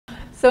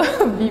So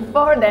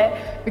before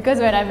that, because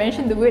when I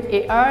mention the word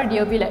AR,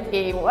 they'll be like,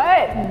 "Hey,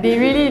 what?"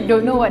 They really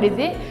don't know what is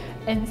it.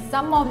 And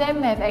some of them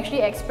have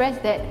actually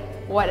expressed that,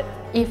 what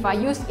if I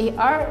use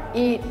AR,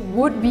 it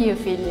would be a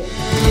failure.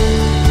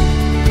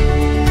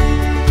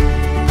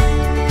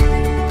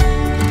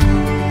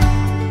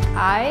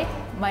 Hi,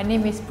 my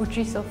name is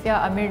Puteri Sofia.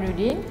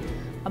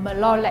 I'm a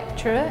law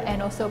lecturer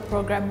and also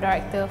program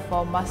director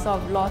for Master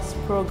of Laws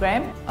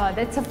program.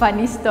 That's a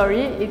funny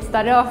story. It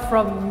started off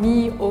from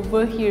me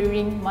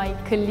overhearing my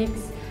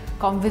colleagues'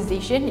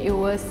 conversation. It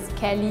was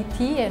Kelly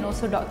T and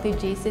also Dr.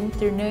 Jason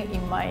Turner in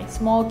my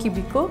small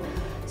cubicle.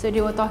 So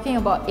they were talking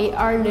about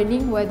AR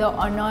learning, whether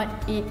or not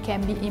it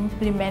can be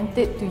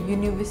implemented to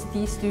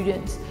university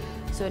students.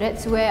 So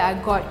that's where I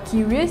got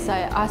curious.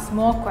 I asked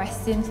more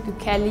questions to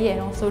Kelly and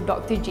also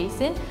Dr.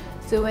 Jason.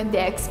 So when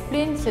they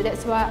explained, so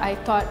that's why I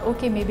thought,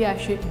 okay, maybe I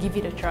should give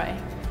it a try.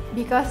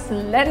 Because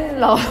land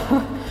law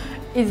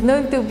is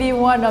known to be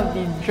one of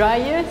the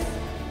driest,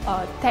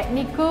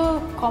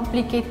 technical,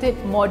 complicated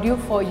module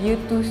for Year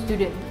 2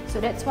 students. So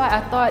that's why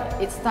I thought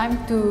it's time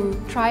to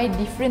try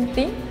different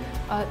thing.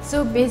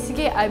 So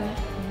basically, I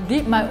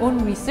did my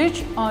own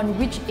research on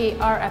which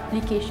AR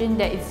application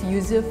that is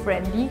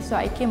user-friendly. So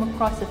I came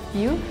across a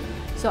few.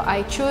 So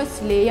I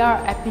chose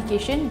LayAR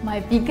application. My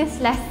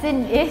biggest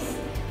lesson is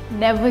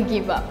never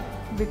give up,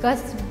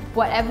 because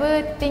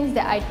whatever things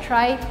that I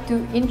try to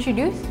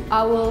introduce,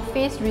 I will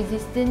face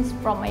resistance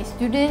from my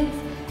students,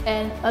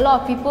 and a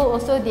lot of people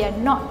also, they are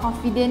not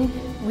confident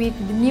with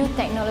the new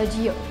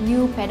technology,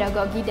 new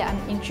pedagogy that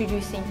I'm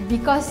introducing,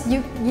 because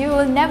you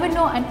will never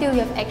know until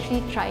you have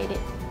actually tried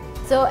it.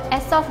 So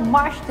as of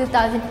March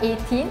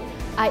 2018,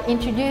 I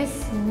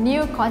introduced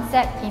new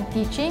concept in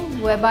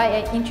teaching,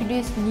 whereby I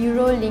introduced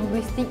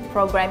neuro-linguistic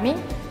programming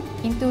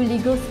into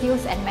legal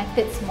skills and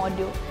methods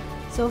module.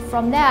 So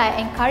from there, I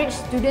encourage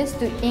students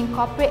to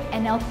incorporate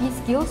NLP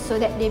skills so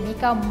that they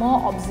become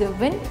more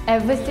observant.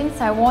 Ever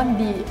since I won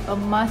the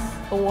AMAS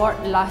award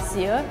last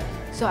year,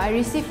 so I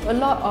received a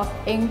lot of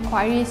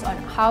inquiries on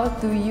how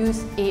to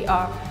use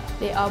AR.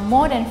 They are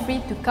more than free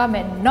to come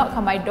and knock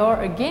on my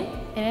door again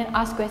and then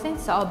ask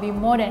questions, so I'll be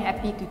more than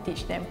happy to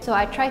teach them. So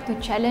I try to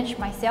challenge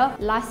myself.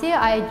 Last year,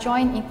 I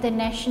joined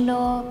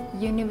International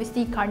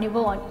University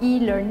Carnival on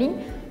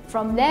e-learning.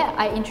 From there,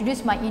 I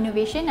introduced my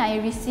innovation.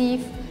 I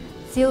received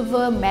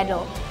silver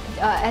medal.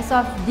 As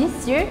of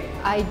this year,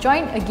 I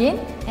joined again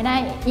and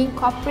I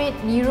incorporate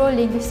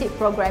neuro-linguistic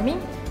programming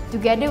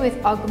together with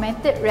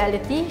augmented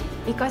reality,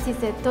 because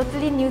it's a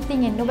totally new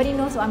thing and nobody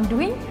knows what I'm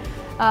doing.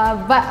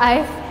 But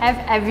I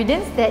have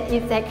evidence that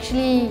it's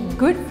actually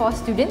good for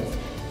students.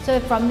 So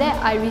from there,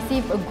 I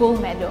received a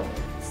gold medal.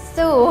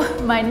 So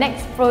my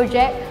next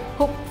project,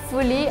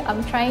 hopefully,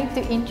 I'm trying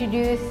to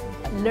introduce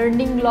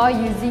learning law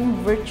using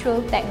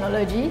virtual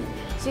technology.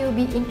 So it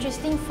will be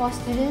interesting for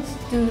students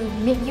to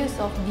make use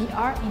of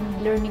VR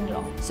in learning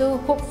law. So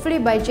hopefully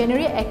by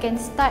January, I can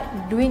start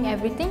doing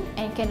everything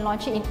and can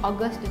launch it in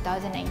August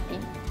 2019.